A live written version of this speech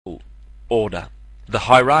order, the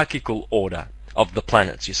hierarchical order of the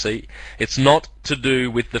planets, you see. It's not to do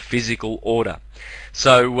with the physical order.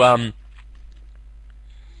 So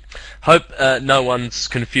hope no one's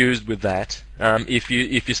confused with that. If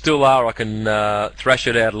you still are, I can thrash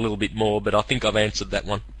it out a little bit more, but I think I've answered that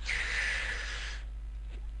one.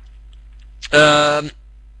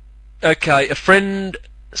 Okay, a friend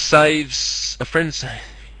saves a friend.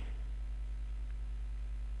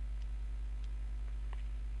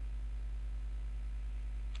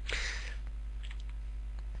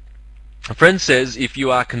 A friend says, if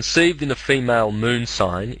you are conceived in a female moon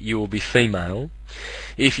sign, you will be female.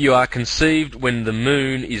 If you are conceived when the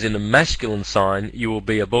moon is in a masculine sign, you will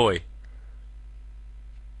be a boy.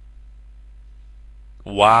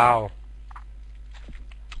 Wow.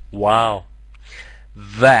 Wow.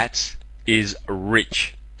 That is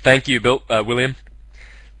rich. Thank you, Bill, William.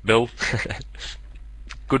 Bill.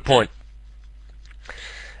 Good point.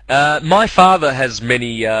 My father has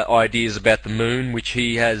many ideas about the moon, which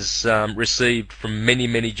he has received from many,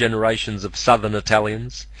 many generations of southern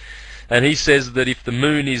Italians. And he says that if the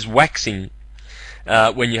moon is waxing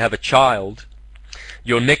when you have a child,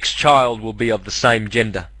 your next child will be of the same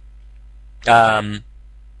gender. Yeah.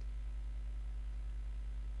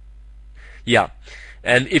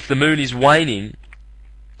 And if the moon is waning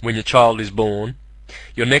when your child is born,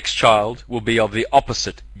 your next child will be of the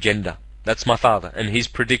opposite gender. That's my father, and he's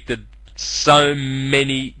predicted so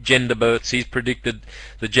many gender births. He's predicted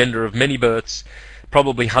the gender of many births,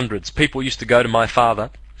 probably hundreds. People used to go to my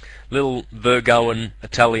father, little Virgoan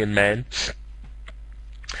Italian man.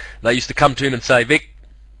 They used to come to him and say, Vic,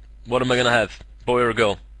 what am I going to have, boy or a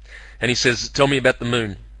girl? And he says, tell me about the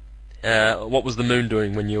moon. What was the moon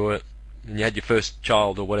doing when you had your first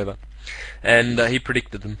child or whatever? And he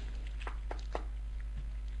predicted them.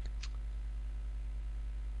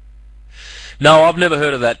 No, I've never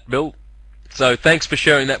heard of that, Bill. So thanks for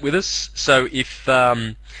sharing that with us. So if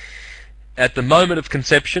at the moment of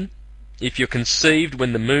conception, if you're conceived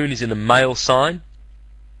when the moon is in a male sign,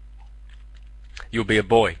 you'll be a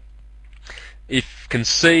boy. If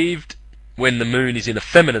conceived when the moon is in a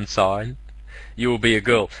feminine sign, you will be a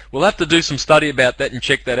girl. We'll have to do some study about that and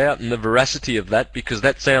check that out and the veracity of that, because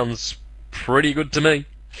that sounds pretty good to me.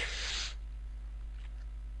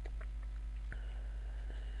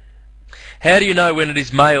 How do you know when it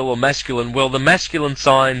is male or masculine? Well, the masculine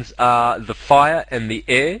signs are the fire and the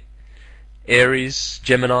air, Aries,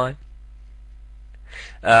 Gemini,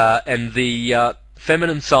 and the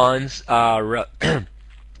feminine signs are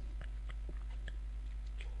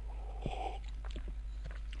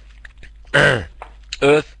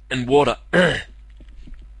earth and water.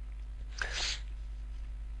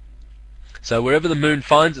 So wherever the moon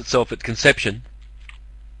finds itself at conception,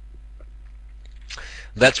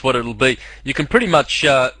 that's what it'll be. You can pretty much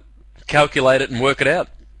calculate it and work it out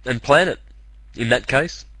and plan it in that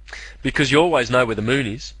case, because you always know where the moon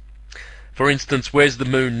is. For instance, where's the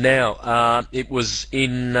moon now? It was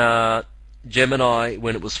in Gemini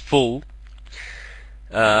when it was full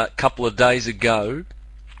a couple of days ago.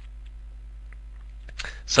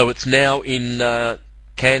 So it's now in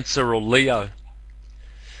Cancer or Leo.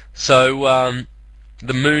 So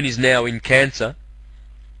the moon is now in Cancer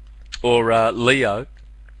or Leo.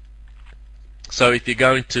 So if you're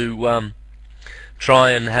going to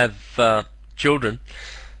try and have children,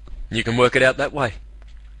 you can work it out that way.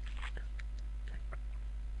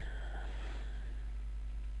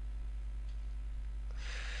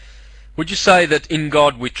 Would you say that in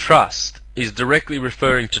God we trust is directly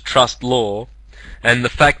referring to trust law and the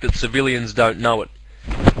fact that civilians don't know it?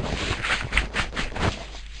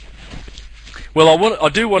 Well, I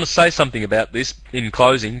do want to say something about this in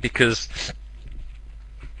closing, because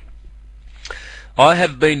I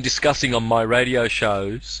have been discussing on my radio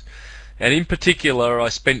shows, and in particular I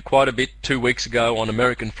spent quite a bit 2 weeks ago on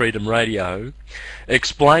American Freedom Radio,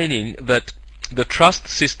 explaining that the trust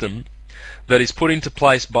system that is put into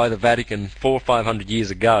place by the Vatican 400 or 500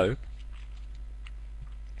 years ago,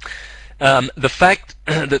 the fact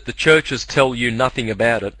that the churches tell you nothing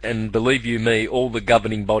about it, and believe you me, all the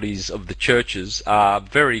governing bodies of the churches are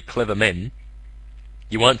very clever men.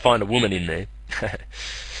 You won't find a woman in there.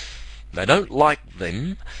 They don't like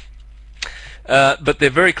them. But they're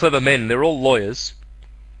very clever men. They're all lawyers.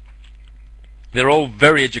 They're all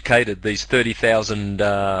very educated, these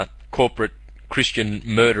 30,000 corporate Christian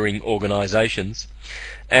murdering organisations.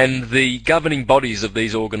 And the governing bodies of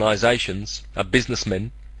these organisations are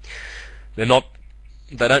businessmen. They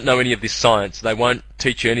don't know any of this science. They won't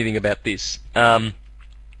teach you anything about this, because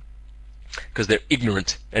they're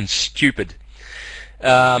ignorant and stupid.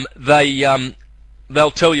 They'll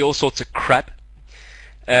tell you all sorts of crap.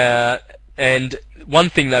 And one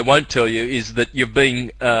thing they won't tell you is that your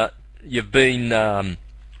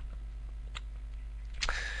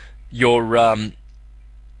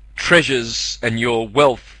treasures and your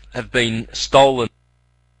wealth have been stolen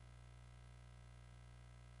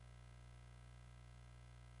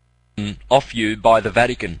off you by the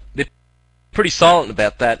Vatican. They're pretty silent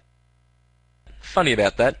about that. Funny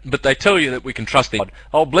about that, but they tell you that we can trust in God.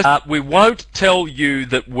 Oh, bless. We won't tell you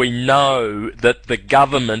that we know that the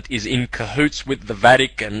government is in cahoots with the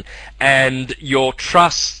Vatican and your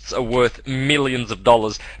trusts are worth millions of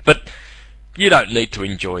dollars, but you don't need to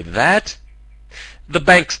enjoy that. The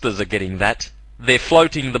banksters are getting that. They're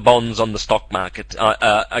floating the bonds on the stock market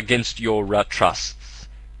against your trusts.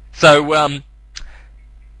 So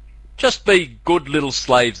just be good little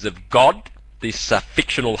slaves of God, this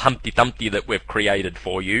fictional Humpty Dumpty that we've created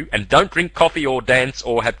for you, and don't drink coffee or dance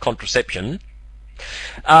or have contraception.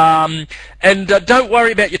 And don't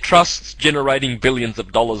worry about your trusts generating billions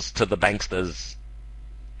of dollars to the banksters.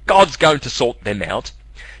 God's going to sort them out.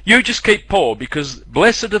 You just keep poor, because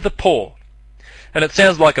blessed are the poor. And it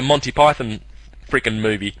sounds like a Monty Python frickin'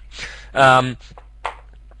 movie. But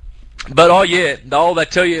oh yeah, they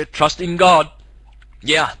tell you trust in God.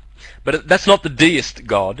 Yeah, but that's not the deist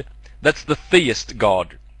God. That's the theist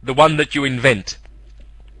God, the one that you invent.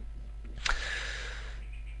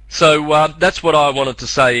 So that's what I wanted to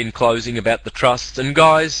say in closing about the trusts. And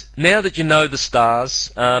guys, now that you know the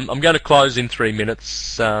stars, I'm going to close in 3 minutes,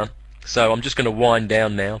 so I'm just going to wind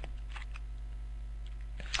down now.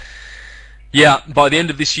 Yeah, by the end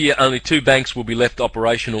of this year, only 2 banks will be left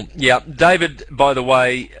operational. Yeah, David, by the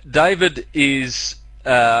way, David has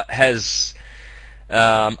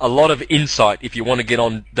a lot of insight if you want to get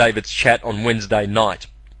on David's chat on Wednesday night.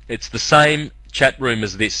 It's the same chat room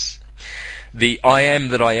as this. The I Am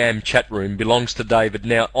That I Am chat room belongs to David.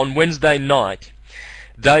 Now, on Wednesday night,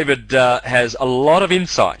 David has a lot of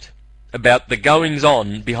insight about the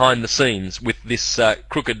goings-on behind the scenes with this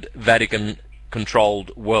crooked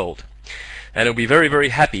Vatican-controlled world. And he'll be very, very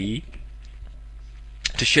happy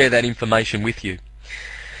to share that information with you.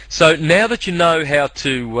 So now that you know how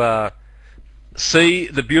to see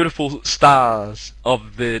the beautiful stars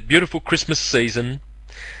of the beautiful Christmas season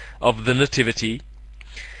of the Nativity,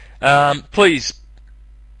 please,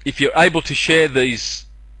 if you're able to share these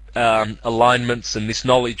alignments and this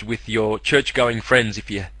knowledge with your church-going friends,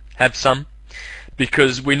 if you have some,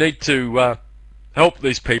 because we need to help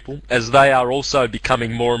these people as they are also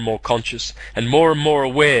becoming more and more conscious and more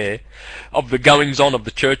aware of the goings-on of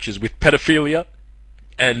the churches with pedophilia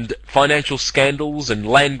and financial scandals and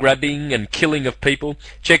land grabbing and killing of people.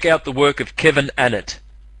 Check out the work of Kevin Annett.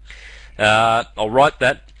 I'll write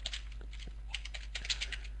that.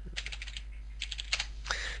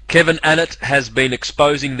 Kevin Annett has been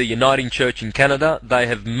exposing the Uniting Church in Canada. They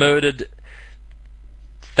have murdered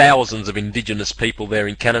thousands of Indigenous people there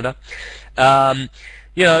in Canada.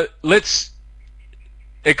 You know, let's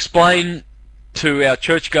explain to our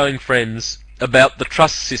church-going friends about the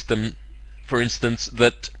trust system, for instance,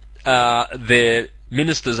 that their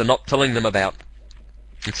ministers are not telling them about,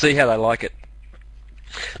 and see how they like it,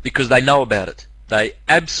 because they know about it. They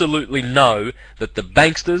absolutely know that the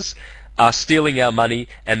banksters are stealing our money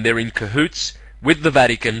and they're in cahoots with the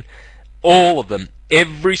Vatican, all of them,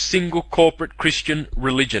 every single corporate Christian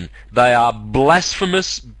religion. They are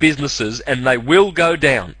blasphemous businesses and they will go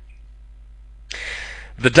down.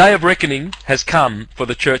 The day of reckoning has come for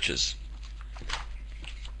the churches.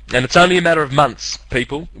 And it's only a matter of months,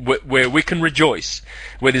 people, where we can rejoice,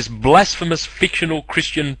 where this blasphemous fictional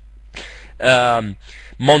Christian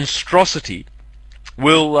monstrosity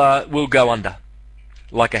will go under,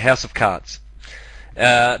 like a house of cards.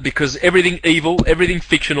 Because everything evil, everything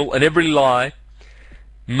fictional, and every lie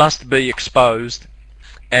must be exposed,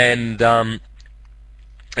 and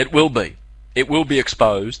it will be. It will be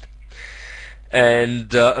exposed.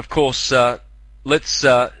 And, of course, let's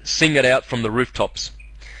sing it out from the rooftops.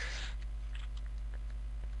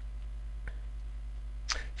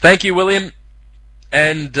 Thank you, William,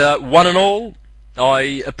 and one and all,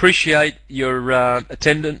 I appreciate your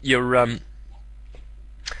attendance, your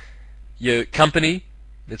company.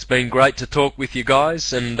 It's been great to talk with you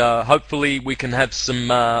guys, and hopefully we can have some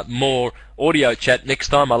more audio chat next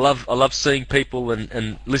time. I love seeing people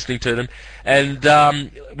and listening to them. And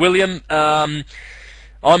William, I'm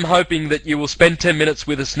hoping that you will spend 10 minutes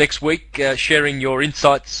with us next week, sharing your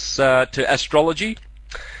insights to astrology.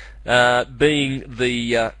 Being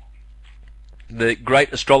the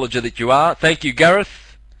great astrologer that you are. Thank you,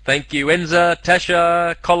 Gareth. Thank you, Enza,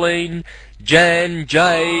 Tasha, Colleen, Jan,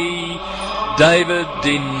 Jay, David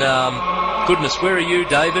in... goodness, where are you,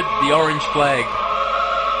 David? The orange flag.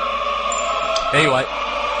 Anyway,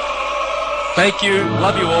 thank you,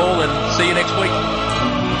 love you all, and see you next week.